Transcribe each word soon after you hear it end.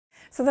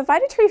So the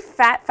Vitatree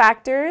Fat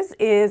Factors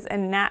is a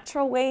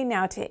natural way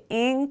now to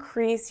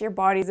increase your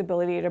body's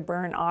ability to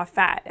burn off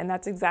fat, and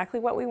that's exactly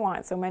what we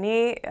want. So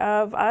many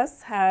of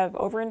us have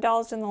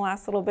overindulged in the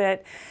last little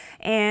bit,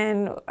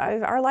 and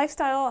our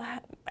lifestyle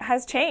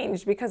has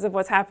changed because of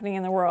what's happening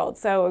in the world.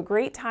 So a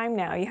great time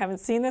now, you haven't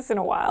seen this in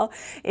a while,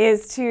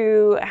 is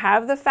to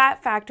have the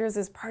fat factors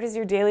as part of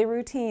your daily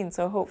routine.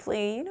 So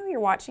hopefully,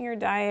 you're watching your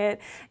diet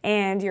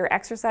and you're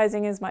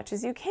exercising as much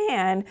as you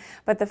can,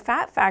 but the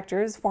fat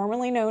factors,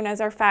 formerly known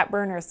as our fat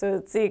burners, so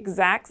it's the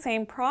exact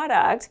same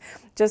product,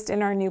 just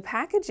in our new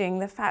packaging.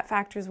 The fat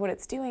factors, what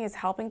it's doing is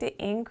helping to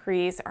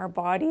increase our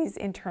body's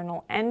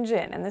internal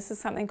engine, and this is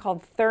something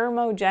called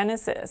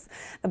thermogenesis,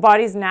 the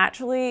body's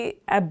natural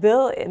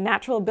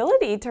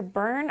ability to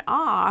burn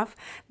off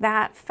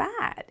that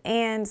fat.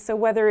 And so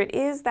whether it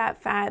is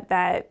that fat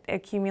that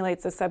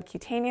accumulates as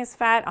subcutaneous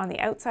fat on the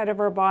outside of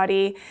our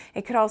body,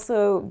 it could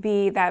also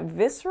be that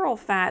visceral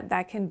fat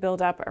that can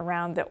build up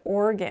around the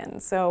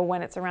organs. So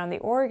when it's around the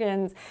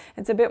organs,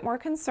 it's a bit more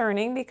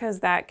concerning because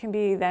that can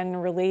be then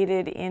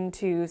related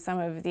into some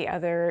of the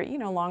other,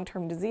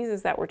 long-term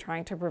diseases that we're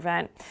trying to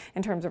prevent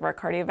in terms of our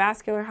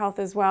cardiovascular health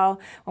as well.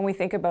 When we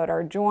think about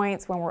our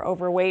joints, when we're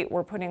overweight,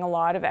 we're putting a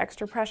lot of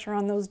extra pressure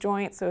on those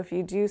joints. So if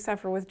you do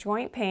suffer with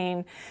joint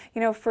pain,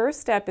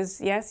 first step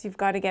is, yes, you've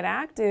got to get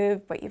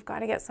active, but you've got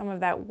to get some of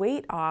that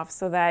weight off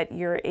so that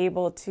you're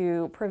able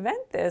to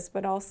prevent this,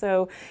 but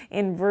also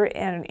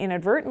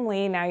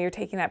inadvertently, now you're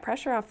taking that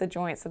pressure off the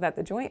joint so that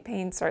the joint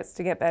pain starts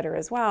to get better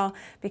as well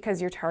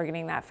because you're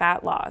targeting that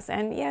fat loss.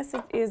 And yes,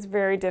 it is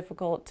very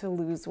difficult to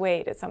lose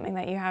weight. It's something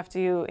that you have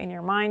to, in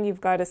your mind,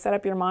 you've got to set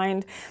up your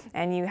mind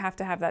and you have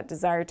to have that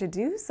desire to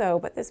do so,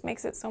 but this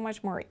makes it so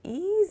much more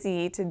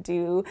easy to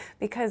do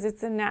because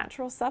it's a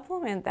natural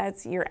supplement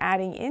that's you're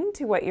adding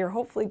into what you're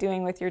hopefully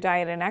doing with your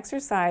diet and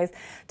exercise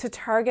to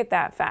target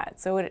that fat.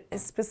 So it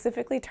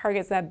specifically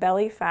targets that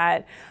belly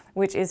fat,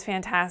 which is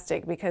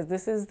fantastic because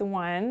this is the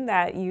one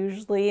that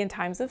usually in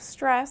times of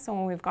stress, so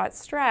when we've got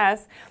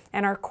stress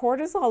and our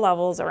cortisol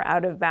levels are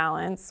out of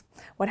balance,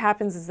 what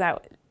happens is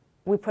that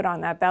we put on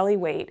that belly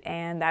weight,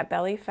 and that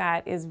belly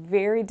fat is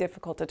very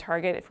difficult to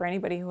target. For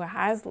anybody who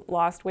has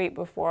lost weight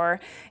before,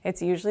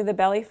 it's usually the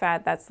belly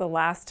fat that's the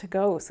last to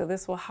go. So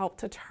this will help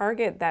to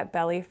target that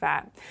belly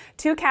fat.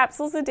 2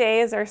 capsules a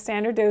day is our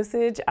standard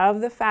dosage of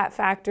the fat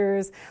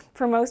factors.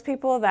 For most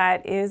people,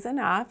 that is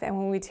enough. And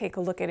when we take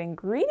a look at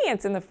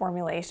ingredients in the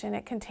formulation,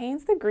 it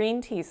contains the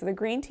green tea. So the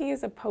green tea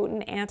is a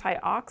potent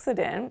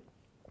antioxidant,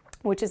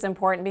 which is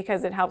important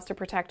because it helps to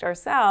protect our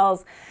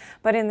cells,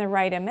 but in the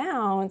right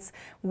amounts,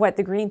 what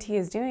the green tea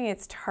is doing,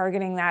 it's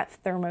targeting that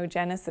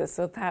thermogenesis,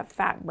 so that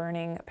fat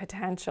burning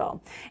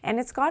potential. And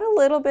it's got a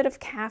little bit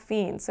of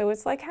caffeine, so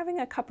it's like having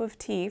a cup of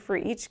tea for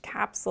each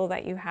capsule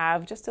that you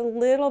have, just a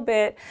little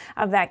bit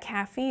of that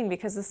caffeine,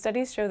 because the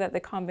studies show that the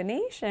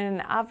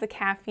combination of the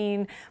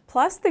caffeine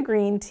plus the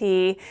green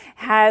tea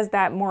has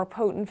that more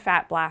potent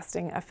fat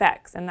blasting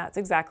effects, and that's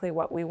exactly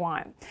what we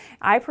want.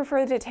 I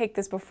prefer to take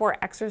this before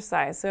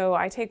exercise, so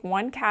I take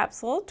 1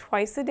 capsule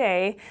twice a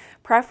day.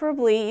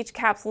 Preferably, each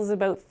capsule is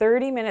about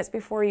 30 minutes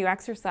before you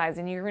exercise,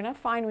 and you're going to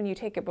find when you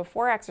take it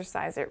before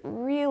exercise, it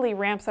really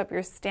ramps up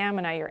your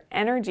stamina, your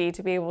energy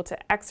to be able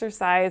to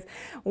exercise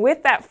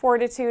with that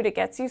fortitude. It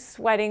gets you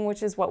sweating,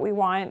 which is what we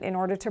want in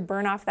order to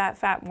burn off that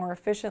fat more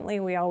efficiently.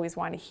 We always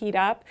want to heat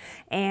up,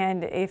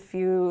 and if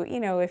you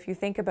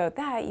think about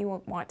that,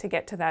 you want to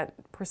get to that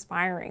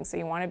perspiring, so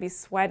you want to be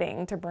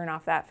sweating to burn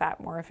off that fat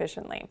more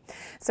efficiently.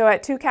 So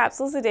at 2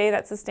 capsules a day,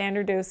 that's the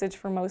standard dosage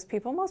for most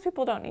people. Most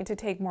people don't need to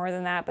take more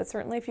than that, but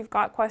certainly if you've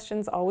got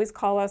questions, always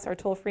call us. Our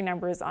toll-free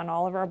number is on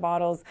all of our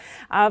bottles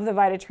of the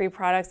Vitatree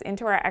products,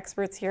 into our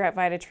experts here at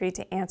Vitatree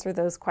to answer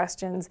those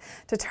questions,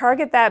 to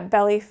target that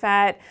belly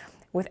fat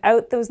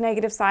without those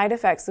negative side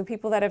effects. So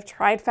people that have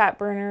tried fat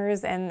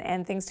burners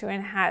and things to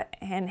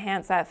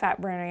enhance that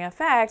fat burning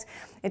effect,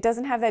 it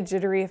doesn't have that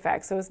jittery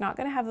effect. So it's not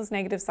going to have those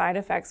negative side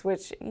effects,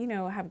 which,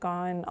 have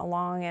gone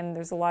along, and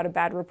there's a lot of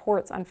bad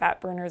reports on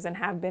fat burners and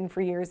have been for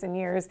years and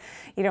years.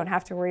 You don't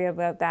have to worry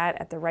about that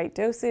at the right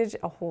dosage,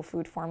 a whole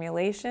food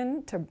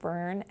formulation to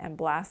burn and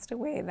blast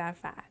away that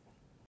fat.